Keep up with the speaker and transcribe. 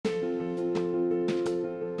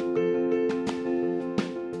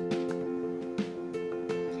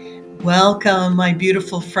Welcome, my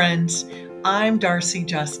beautiful friends. I'm Darcy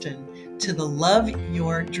Justin to the Love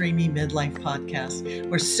Your Dreamy Midlife podcast,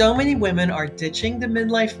 where so many women are ditching the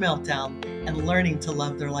midlife meltdown and learning to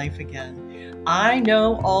love their life again. I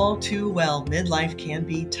know all too well midlife can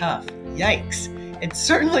be tough. Yikes. It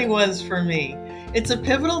certainly was for me. It's a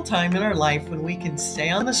pivotal time in our life when we can stay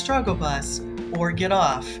on the struggle bus or get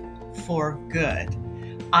off for good.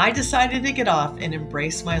 I decided to get off and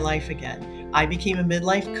embrace my life again. I became a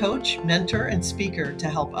midlife coach, mentor, and speaker to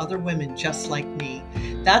help other women just like me.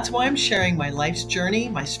 That's why I'm sharing my life's journey,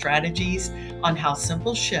 my strategies on how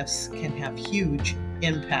simple shifts can have huge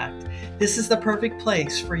impact. This is the perfect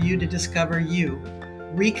place for you to discover you,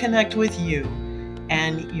 reconnect with you,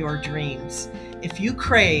 and your dreams. If you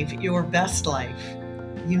crave your best life,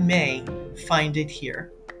 you may find it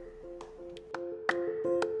here.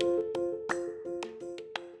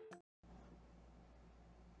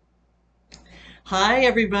 Hi,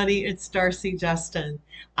 everybody. It's Darcy Justin.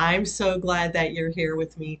 I'm so glad that you're here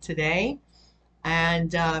with me today.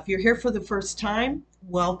 And if you're here for the first time,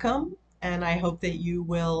 welcome. And I hope that you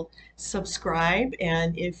will subscribe.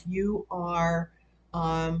 And if you are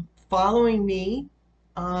following me,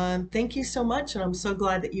 thank you so much. And I'm so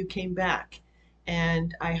glad that you came back.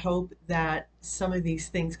 And I hope that some of these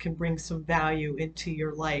things can bring some value into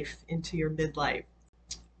your life, into your midlife.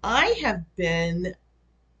 I have been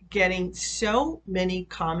getting so many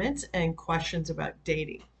comments and questions about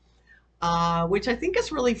dating, which I think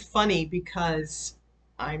is really funny because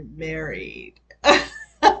I'm married.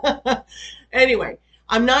 Anyway,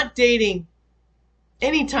 I'm not dating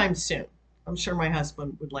anytime soon. I'm sure my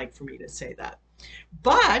husband would like for me to say that.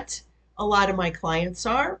 But a lot of my clients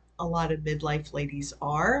are, a lot of midlife ladies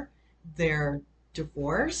are. They're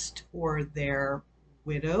divorced or they're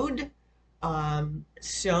widowed.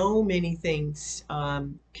 So many things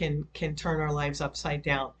can turn our lives upside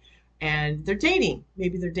down. And they're dating.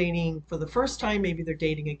 Maybe they're dating for the first time, maybe they're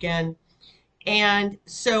dating again. And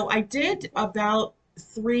so I did about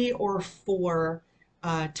 3 or 4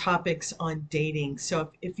 topics on dating. So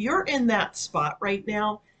if you're in that spot right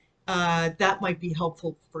now, that might be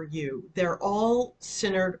helpful for you. They're all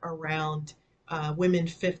centered around women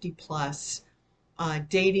 50 plus,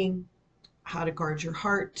 dating, how to guard your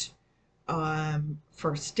heart,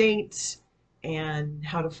 first dates, and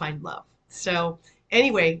how to find love. So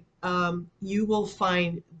anyway, you will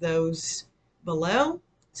find those below.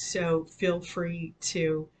 So feel free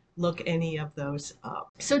to look any of those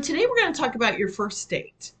up. So today we're going to talk about your first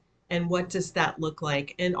date and what does that look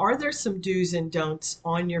like? And are there some do's and don'ts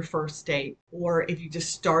on your first date? Or if you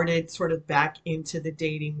just started sort of back into the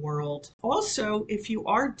dating world. Also, if you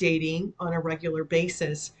are dating on a regular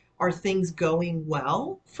basis, are things going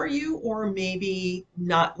well for you or maybe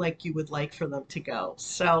not like you would like for them to go?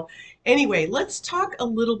 So anyway, let's talk a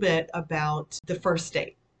little bit about the first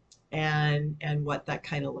date and what that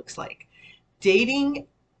kind of looks like. Dating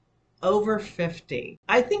over 50.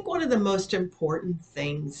 I think one of the most important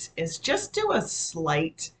things is just do a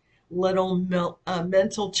slight little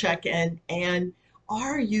mental check-in and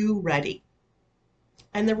are you ready?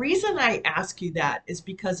 And the reason I ask you that is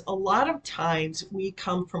because a lot of times we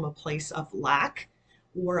come from a place of lack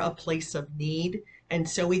or a place of need, and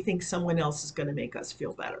so we think someone else is going to make us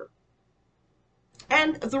feel better.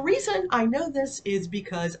 And the reason I know this is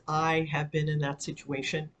because I have been in that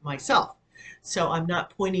situation myself. So I'm not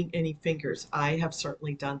pointing any fingers. I have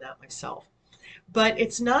certainly done that myself. But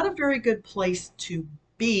it's not a very good place to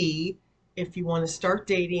be if you want to start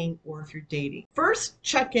dating or if you're dating. First,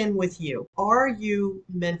 check in with you. Are you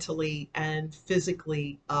mentally and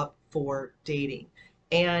physically up for dating?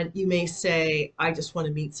 And you may say, I just want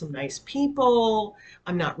to meet some nice people.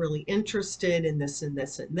 I'm not really interested in this and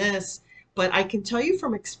this and this. But I can tell you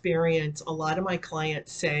from experience, a lot of my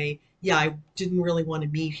clients say, yeah, I didn't really want to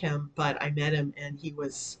meet him, but I met him and he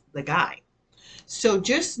was the guy. So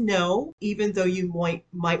just know, even though you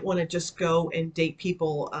might want to just go and date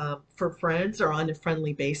people for friends or on a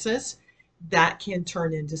friendly basis, that can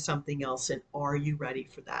turn into something else. And are you ready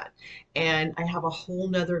for that? And I have a whole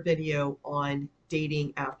nother video on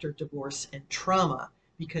dating after divorce and trauma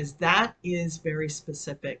because that is very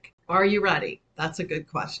specific. Are you ready? That's a good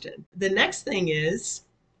question. The next thing is,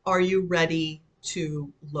 are you ready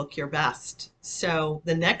to look your best? So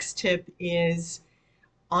the next tip is,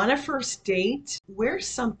 on a first date, wear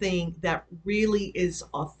something that really is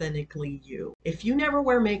authentically you. If you never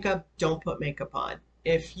wear makeup, don't put makeup on.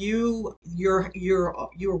 If you're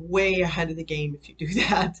way ahead of the game if you do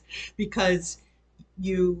that, because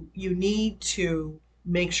you need to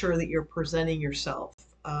make sure that you're presenting yourself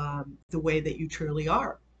the way that you truly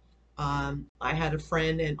are. I had a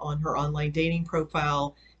friend and on her online dating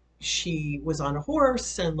profile, she was on a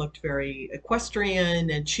horse and looked very equestrian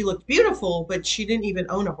and she looked beautiful, but she didn't even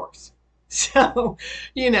own a horse. So,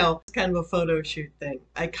 it's kind of a photo shoot thing.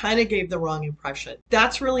 I kind of gave the wrong impression.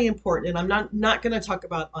 That's really important. And I'm not going to talk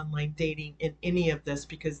about online dating in any of this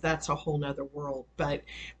because that's a whole nother world. But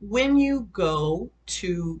when you go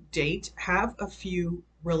to date, have a few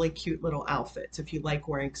really cute little outfits. If you like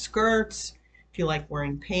wearing skirts, if you like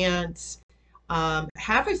wearing pants,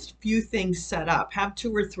 have a few things set up, have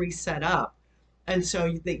 2 or 3 set up. And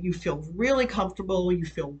so that you feel really comfortable, you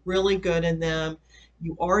feel really good in them.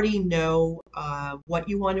 You already know what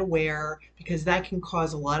you want to wear because that can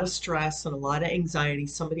cause a lot of stress and a lot of anxiety.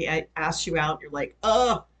 Somebody asks you out, you're like,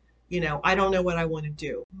 oh, I don't know what I want to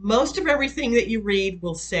do. Most of everything that you read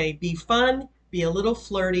will say be fun, be a little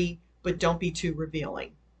flirty, but don't be too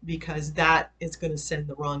revealing because that is going to send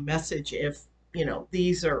the wrong message if,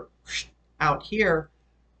 these are out here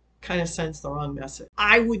kind of sends the wrong message.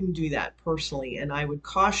 I wouldn't do that personally, and I would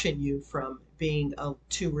caution you from being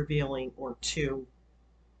too revealing or too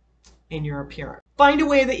in your appearance. Find a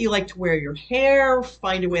way that you like to wear your hair,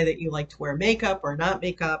 find a way that you like to wear makeup or not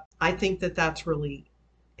makeup. I think that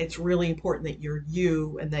it's really important that you're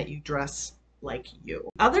you and that you dress like you.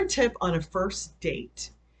 Other tip on a first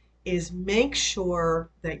date is make sure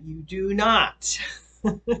that you do not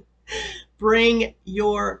bring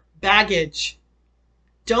your baggage.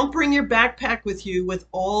 Don't bring your backpack with you with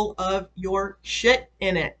all of your shit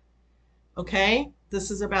in it. Okay?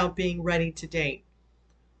 This is about being ready to date.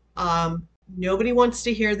 Nobody wants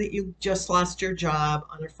to hear that you just lost your job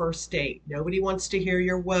on a first date. Nobody wants to hear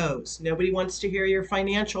your woes. Nobody wants to hear your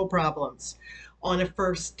financial problems on a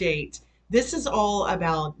first date. This is all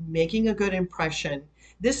about making a good impression.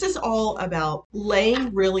 This is all about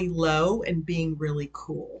laying really low and being really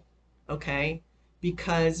cool. Okay?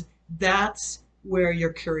 Because that's where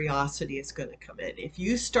your curiosity is going to come in. If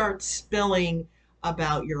you start spilling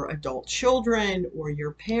about your adult children or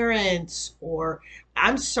your parents, or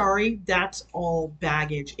I'm sorry, that's all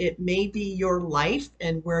baggage. It may be your life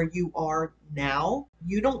and where you are now.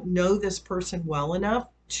 You don't know this person well enough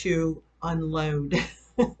to unload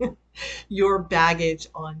your baggage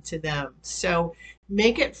onto them. So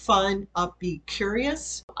make it fun, upbeat,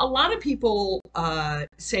 curious. A lot of people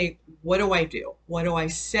say, what do I do? What do I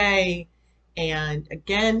say? And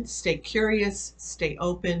again, stay curious, stay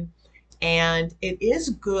open. And it is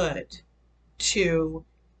good to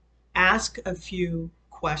ask a few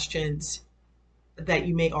questions that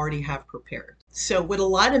you may already have prepared. So what a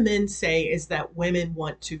lot of men say is that women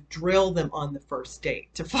want to drill them on the first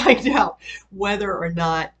date to find out whether or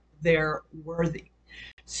not they're worthy.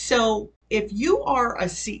 So if you are a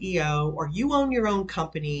CEO or you own your own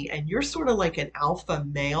company and you're sort of like an alpha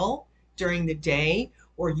male during the day,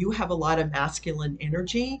 or you have a lot of masculine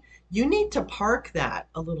energy, you need to park that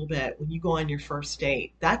a little bit when you go on your first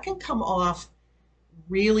date. That can come off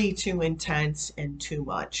really too intense and too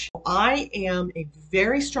much. I am a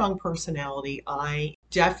very strong personality. I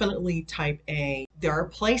definitely type A. There are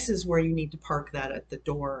places where you need to park that at the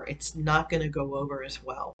door. It's not going to go over as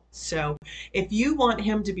well. So if you want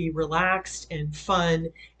him to be relaxed and fun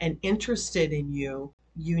and interested in you,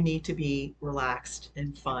 you need to be relaxed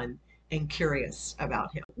and fun and curious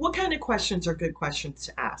about him. What kind of questions are good questions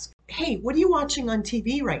to ask? Hey, what are you watching on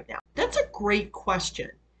TV right now? That's a great question.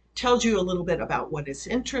 Tells you a little bit about what his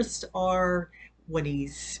interests are, what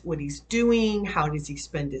he's doing, how does he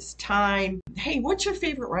spend his time. Hey, what's your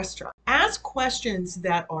favorite restaurant? Ask questions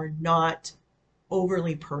that are not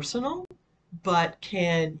overly personal, but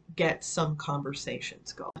can get some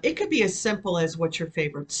conversations going. It could be as simple as what's your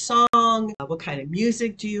favorite song? What kind of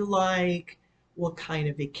music do you like? What kind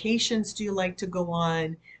of vacations do you like to go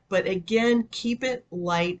on? But again, keep it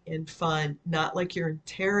light and fun, not like you're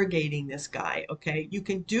interrogating this guy, okay? You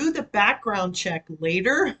can do the background check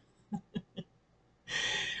later,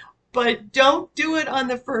 but don't do it on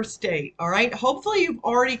the first date, all right? Hopefully you've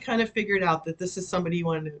already kind of figured out that this is somebody you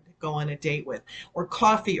want to go on a date with, or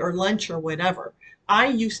coffee or lunch or whatever. I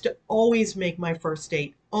used to always make my first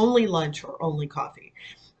date only lunch or only coffee.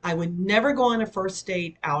 I would never go on a first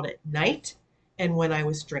date out at night and when I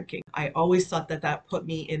was drinking. I always thought that that put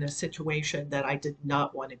me in a situation that I did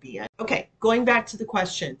not want to be in. Okay, going back to the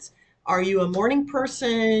questions. Are you a morning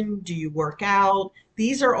person? Do you work out?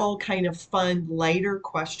 These are all kind of fun, lighter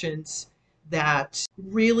questions that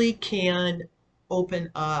really can open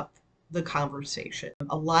up the conversation.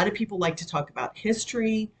 A lot of people like to talk about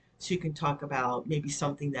history, so you can talk about maybe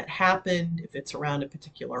something that happened, if it's around a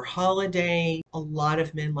particular holiday. A lot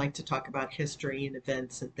of men like to talk about history and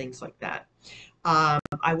events and things like that.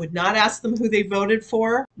 I would not ask them who they voted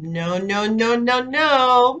for. No, no, no, no,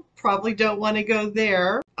 no. Probably don't want to go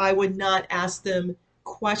there. I would not ask them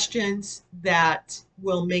questions that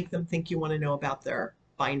will make them think you want to know about their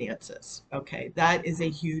finances. Okay, that is a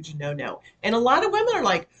huge no-no. And a lot of women are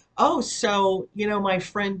like, oh, so, my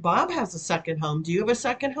friend Bob has a second home. Do you have a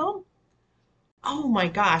second home? Oh my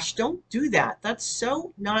gosh, don't do that. That's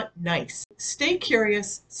so not nice. Stay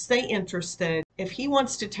curious, stay interested. If he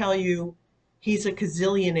wants to tell you he's a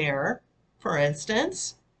gazillionaire, for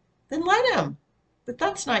instance, then let him. But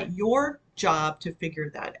that's not your job to figure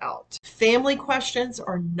that out. Family questions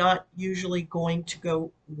are not usually going to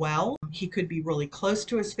go well. He could be really close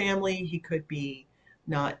to his family. He could be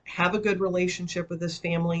not have a good relationship with his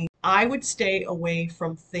family. I would stay away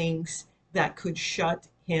from things that could shut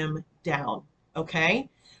him down. Okay?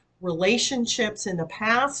 Relationships in the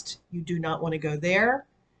past, you do not want to go there.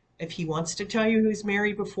 If he wants to tell you who's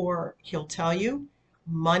married before, he'll tell you.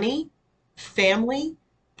 Money, family,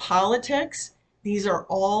 politics, these are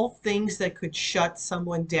all things that could shut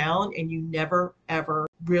someone down, and you never, ever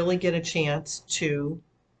really get a chance to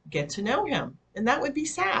get to know him. And that would be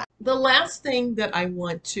sad. The last thing that I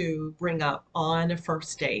want to bring up on a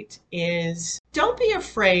first date is don't be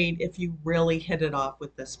afraid if you really hit it off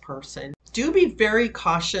with this person. Do be very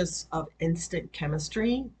cautious of instant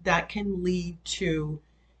chemistry. That can lead to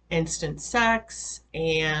instant sex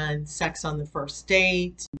and sex on the first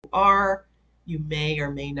date. You may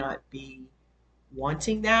or may not be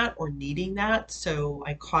wanting that or needing that. So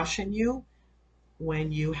I caution you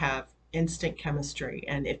when you have instant chemistry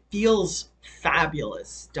and it feels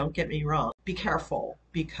fabulous. Don't get me wrong. Be careful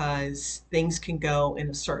because things can go in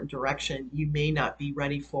a certain direction you may not be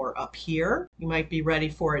ready for up here. You might be ready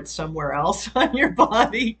for it somewhere else on your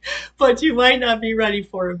body, but you might not be ready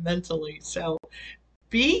for it mentally. So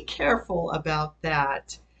be careful about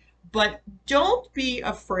that. But don't be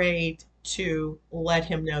afraid to let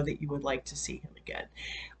him know that you would like to see him again.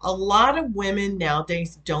 A lot of women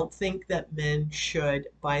nowadays don't think that men should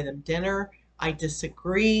buy them dinner. I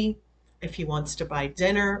disagree. If he wants to buy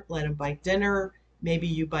dinner, let him buy dinner. Maybe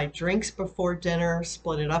you buy drinks before dinner,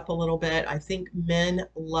 split it up a little bit. I think men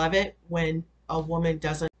love it when a woman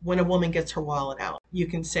gets her wallet out. You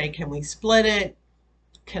can say, can we split it?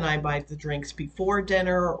 Can I buy the drinks before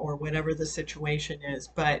dinner or whatever the situation is?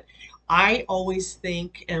 But I always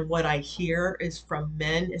think, and what I hear is from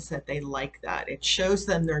men, is that they like that. It shows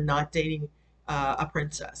them they're not dating a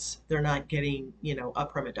princess. They're not getting, a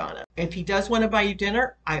prima donna. If he does want to buy you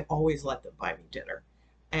dinner, I always let them buy me dinner.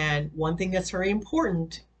 And one thing that's very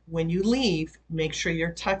important, when you leave, make sure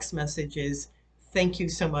your text message is, thank you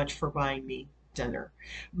so much for buying me dinner.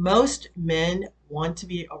 Most men want to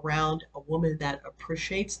be around a woman that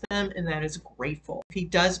appreciates them and that is grateful. If he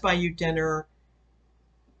does buy you dinner,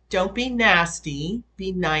 don't be nasty,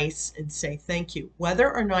 be nice and say thank you. Whether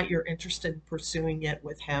or not you're interested in pursuing it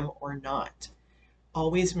with him or not,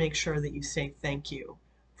 always make sure that you say thank you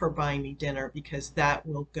for buying me dinner because that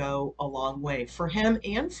will go a long way for him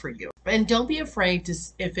and for you. And don't be afraid to,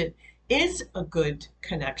 if it is a good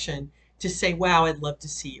connection, to say, wow, I'd love to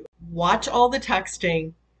see you. Watch all the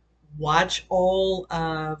texting, watch all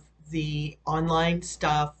of the online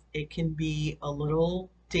stuff. It can be a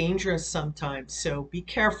little dangerous sometimes, so be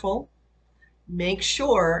careful. Make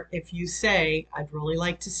sure if you say, I'd really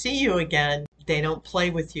like to see you again, they don't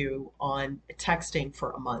play with you on texting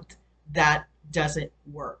for a month. That doesn't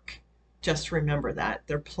work. Just remember that.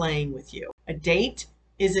 They're playing with you. A date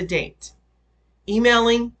is a date.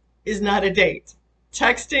 Emailing is not a date.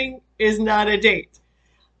 Texting is not a date.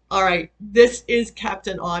 All right, this is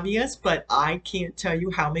Captain Obvious, but I can't tell you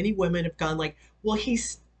how many women have gone like, well,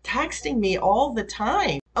 he's texting me all the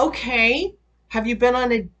time. Okay, have you been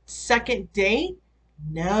on a second date?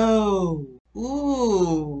 No.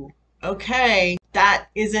 Ooh, okay, that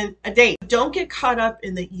isn't a date. Don't get caught up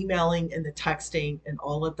in the emailing and the texting and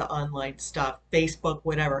all of the online stuff, Facebook,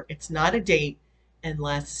 whatever. It's not a date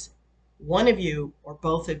unless one of you or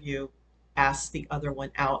both of you ask the other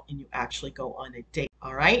one out and you actually go on a date.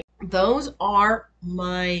 All right, those are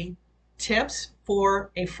my tips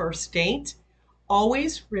for a first date.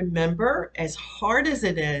 Always remember, as hard as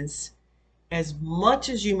it is, as much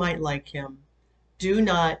as you might like him, do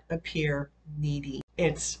not appear needy.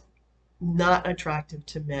 It's not attractive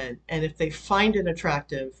to men. And if they find it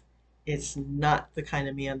attractive, it's not the kind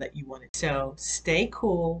of man that you want. So stay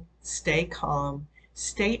cool, stay calm,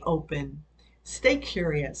 stay open, stay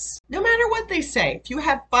curious. No matter what they say. If you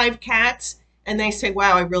have 5 cats and they say,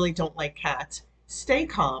 wow, I really don't like cats, stay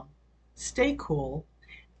calm, stay cool,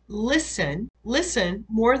 listen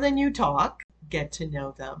more than you talk, get to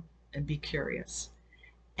know them and be curious.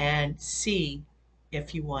 and see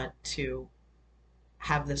if you want to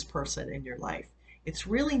have this person in your life. It's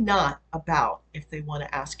really not about if they want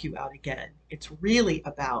to ask you out again. It's really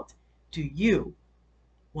about, do you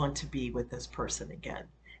want to be with this person again?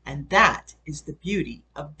 And that is the beauty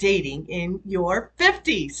of dating in your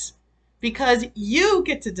 50s, because you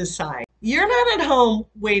get to decide. You're not at home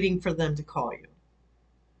waiting for them to call you,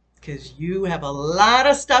 because you have a lot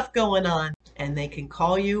of stuff going on, and they can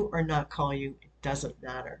call you or not call you. It doesn't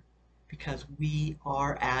matter, because we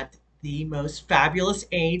are at the most fabulous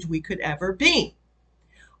age we could ever be.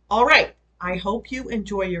 All right. I hope you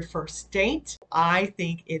enjoy your first date. I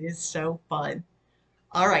think it is so fun.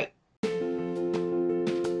 All right.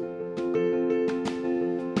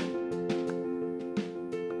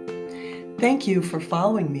 Thank you for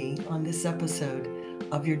following me on this episode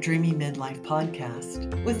of your Dreamy Midlife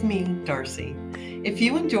podcast with me, Darcy. If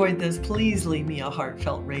you enjoyed this, please leave me a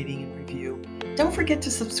heartfelt rating and review. Don't forget to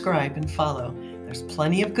subscribe and follow. There's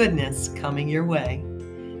plenty of goodness coming your way.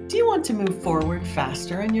 Do you want to move forward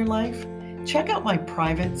faster in your life? Check out my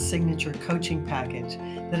private signature coaching package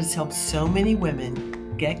that has helped so many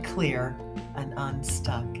women get clear and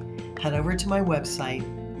unstuck. Head over to my website,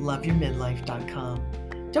 loveyourmidlife.com.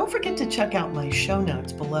 Don't forget to check out my show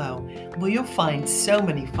notes below, where you'll find so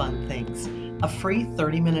many fun things. A free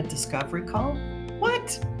 30-minute discovery call?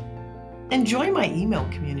 What? Enjoy my email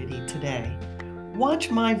community today.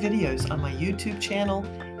 Watch my videos on my YouTube channel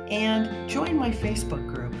and join my Facebook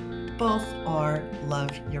group. Both are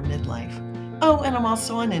Love Your Midlife. Oh, and I'm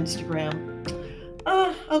also on Instagram.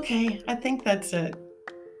 Okay, I think that's it.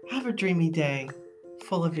 Have a dreamy day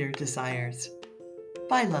full of your desires.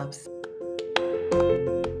 Bye, loves.